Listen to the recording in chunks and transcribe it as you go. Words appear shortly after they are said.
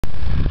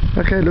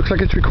Okay, looks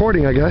like it's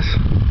recording, I guess.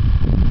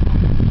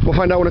 We'll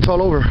find out when it's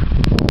all over.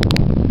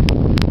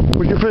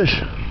 Where's your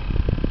fish?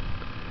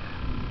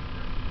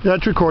 Yeah,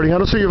 it's recording. I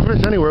don't see your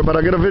fish anywhere, but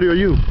I get a video of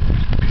you.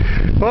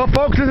 Well,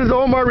 folks, this is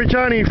Omar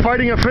Richani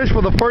fighting a fish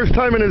for the first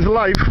time in his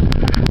life.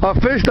 A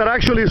fish that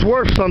actually is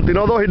worth something,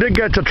 although he did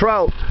catch a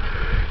trout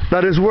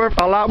that is worth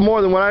a lot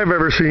more than what I've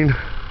ever seen.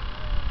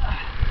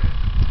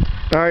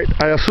 Alright,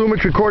 I assume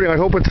it's recording. I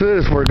hope it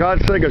is, for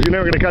God's sake, because you're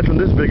never going to catch one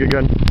this big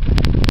again.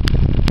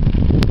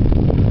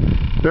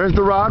 There's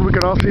the rod. We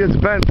can all see it's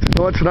bent,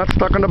 so it's not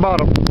stuck on the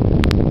bottom.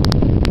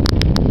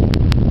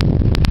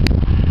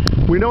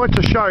 We know it's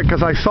a shark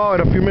because I saw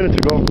it a few minutes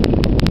ago.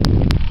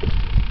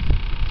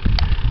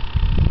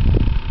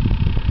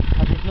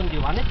 Do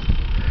you want it?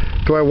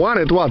 Do I want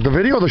it? What, the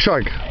video or the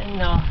shark?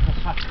 No, the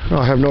shark. Oh,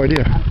 I have no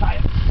idea. I'm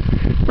tired.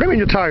 What do you mean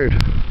you're tired?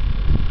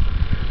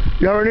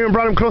 You haven't even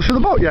brought him close to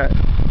the boat yet.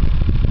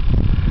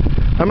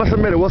 I must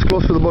admit, it was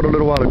close to the boat a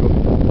little while ago.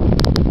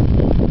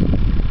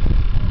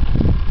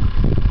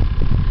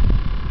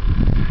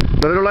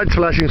 The little light's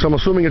flashing, so I'm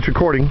assuming it's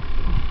recording.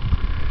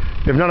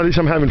 If not, at least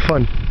I'm having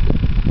fun.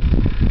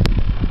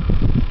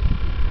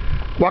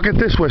 Walk it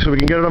this way so we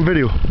can get it on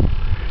video.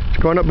 It's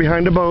going up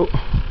behind the boat.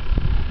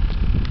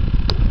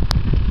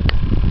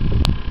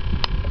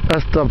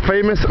 That's the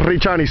famous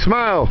Richani.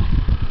 Smile!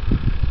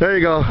 There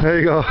you go, there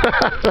you go.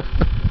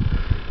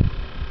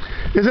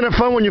 Isn't it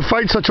fun when you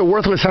fight such a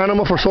worthless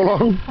animal for so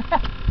long?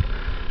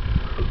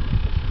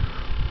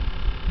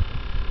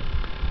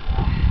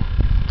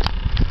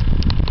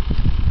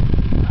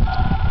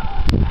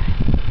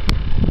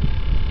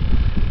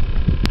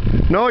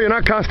 No, you're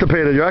not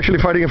constipated. You're actually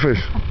fighting a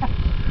fish.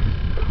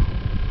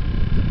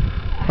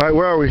 Alright,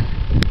 where are we?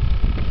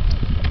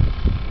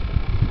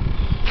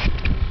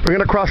 We're going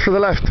to cross to the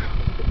left.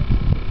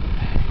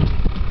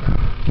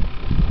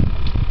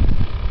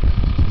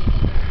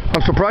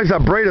 I'm surprised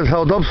that braid has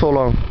held up so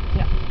long.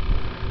 Yeah.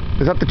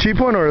 Is that the cheap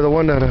one or the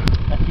one that... The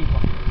cheap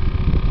one.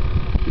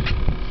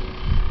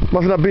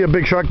 Must not be a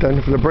big shark then,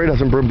 if the braid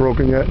hasn't been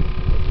broken yet.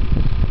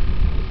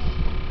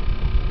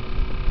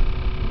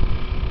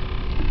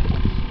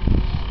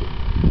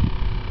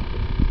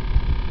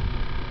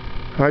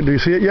 Alright, do you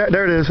see it yet?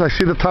 There it is. I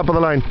see the top of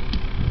the line.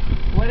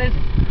 What is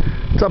it?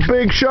 It's a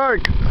big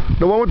shark.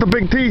 The one with the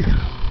big teeth.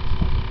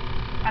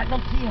 I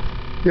don't see it.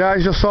 Yeah, I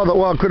just saw that.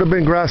 Well, it could have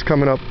been grass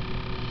coming up.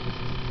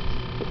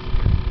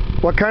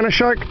 What kind of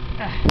shark?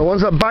 The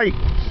ones that bite.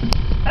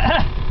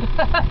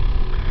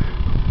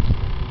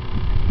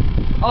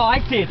 Oh, I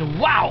see it.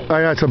 Wow! Oh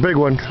yeah, it's a big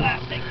one.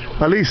 Thank you.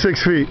 At least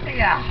 6 feet.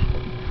 Yeah.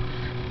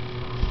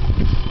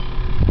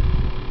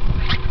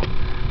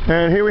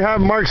 And here we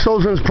have Mark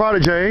Solzman's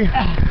protege,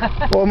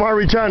 Omar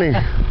Richani.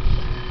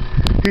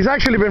 He's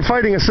actually been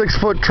fighting a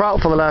 6-foot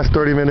trout for the last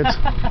 30 minutes.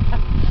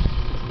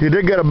 He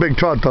did get a big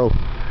trout though.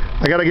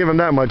 I gotta give him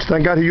that much.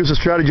 Thank God he used the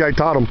strategy I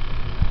taught him.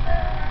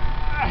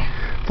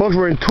 Folks,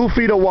 we're in 2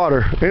 feet of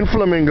water in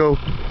Flamingo,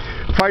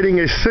 fighting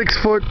a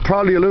 6-foot,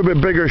 probably a little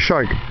bit bigger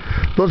shark.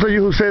 Those of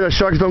you who say that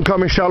sharks don't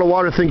come in shallow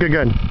water, think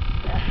again.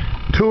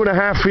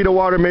 2.5 feet of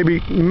water,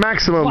 maybe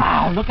maximum.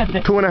 Wow, look at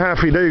this. 2.5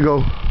 feet, there you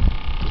go.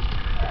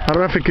 I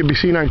don't know if it can be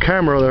seen on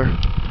camera there.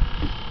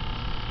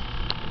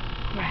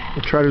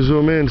 I'll try to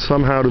zoom in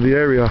somehow to the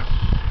area.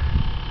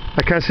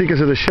 I can't see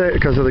because of the shade,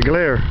 because of the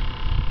glare.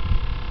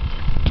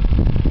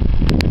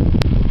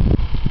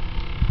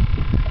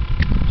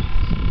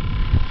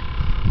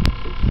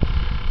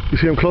 You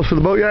see him close to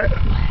the boat yet?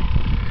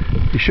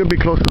 He should be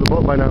close to the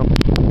boat by now.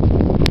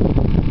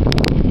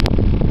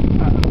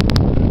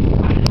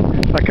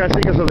 I can't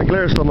see because of the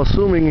glare, so I'm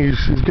assuming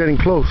he's getting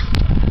close.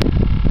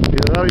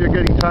 Either that or you're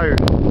getting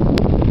tired.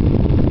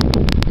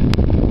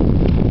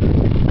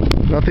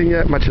 Nothing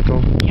yet,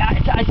 Machito. Yeah,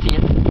 I see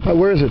it.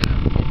 Where is it?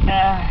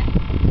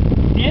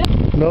 See it?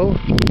 No?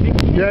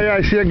 Yeah,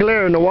 I see a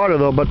glare in the water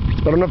though, but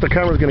I don't know if the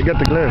camera's going to get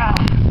the glare.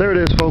 There it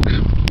is, folks.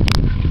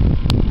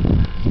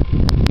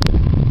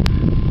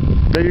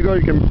 There you go,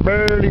 you can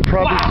barely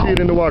probably see it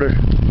in the water.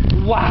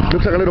 Wow.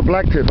 Looks like a little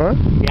black tip, huh?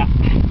 Yeah.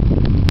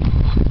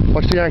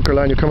 Watch the anchor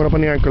line, you're coming up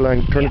on the anchor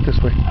line. Turn it this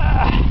way.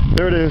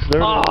 There it is,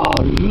 there it is. Oh,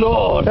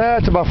 Lord. Yeah,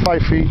 it's about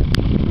 5 feet,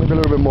 maybe a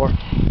little bit more.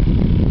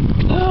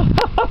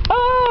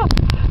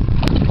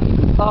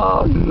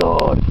 Oh,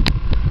 Lord.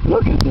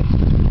 Look at this.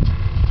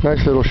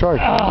 Nice little shark.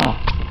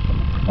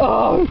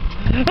 Oh.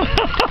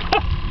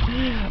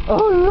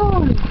 Oh,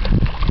 Lord.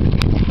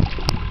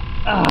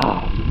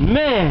 Oh,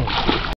 man.